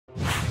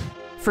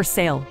For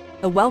sale,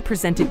 a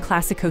well-presented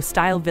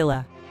Clasico-style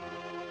villa.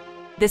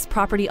 This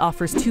property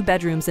offers 2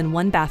 bedrooms and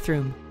 1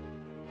 bathroom.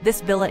 This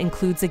villa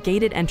includes a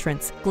gated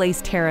entrance,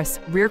 glazed terrace,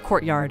 rear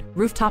courtyard,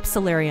 rooftop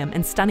solarium,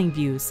 and stunning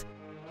views.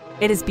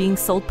 It is being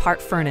sold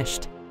part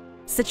furnished.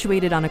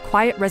 Situated on a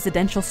quiet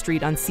residential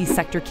street on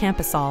C-sector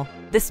Camposol,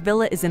 this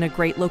villa is in a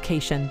great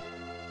location.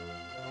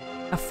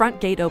 A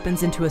front gate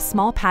opens into a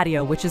small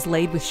patio which is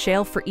laid with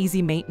shale for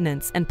easy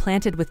maintenance and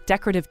planted with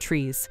decorative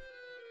trees.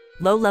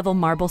 Low-level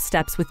marble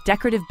steps with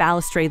decorative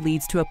balustrade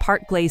leads to a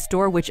part glazed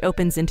door which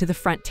opens into the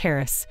front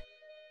terrace.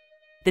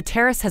 The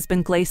terrace has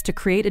been glazed to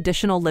create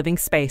additional living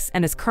space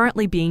and is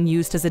currently being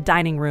used as a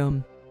dining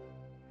room.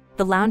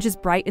 The lounge is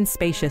bright and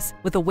spacious,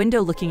 with a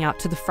window looking out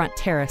to the front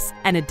terrace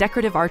and a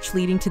decorative arch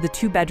leading to the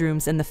 2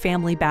 bedrooms and the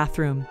family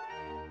bathroom.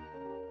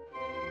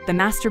 The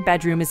master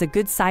bedroom is a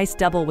good-sized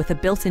double with a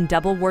built-in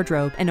double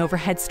wardrobe and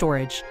overhead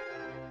storage.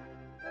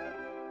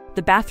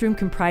 The bathroom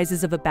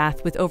comprises of a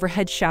bath with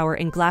overhead shower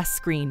and glass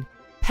screen,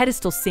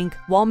 pedestal sink,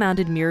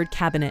 wall-mounted mirrored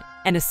cabinet,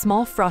 and a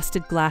small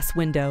frosted glass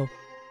window.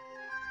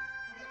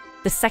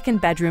 The second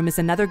bedroom is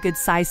another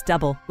good-sized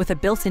double with a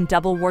built-in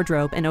double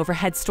wardrobe and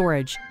overhead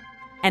storage,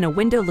 and a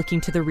window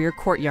looking to the rear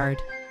courtyard.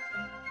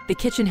 The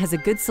kitchen has a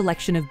good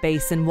selection of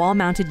base and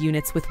wall-mounted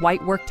units with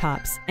white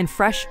worktops and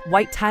fresh,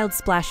 white-tiled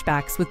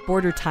splashbacks with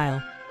border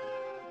tile.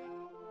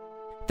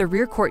 The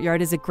rear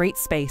courtyard is a great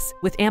space,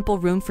 with ample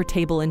room for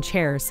table and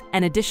chairs,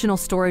 and additional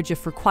storage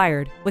if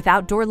required, with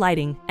outdoor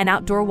lighting, an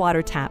outdoor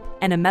water tap,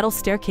 and a metal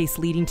staircase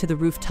leading to the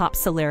rooftop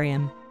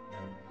solarium.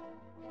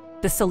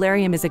 The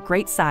solarium is a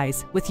great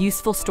size, with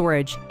useful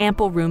storage,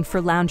 ample room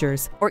for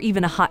loungers, or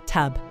even a hot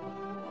tub.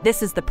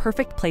 This is the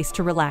perfect place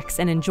to relax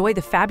and enjoy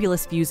the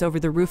fabulous views over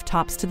the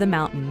rooftops to the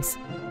mountains.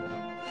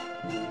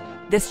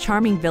 This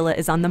charming villa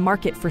is on the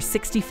market for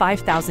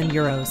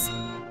 €65,000.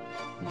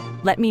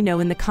 Let me know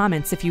in the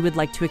comments if you would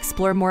like to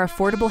explore more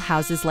affordable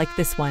houses like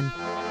this one.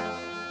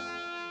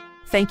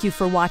 Thank you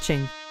for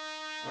watching.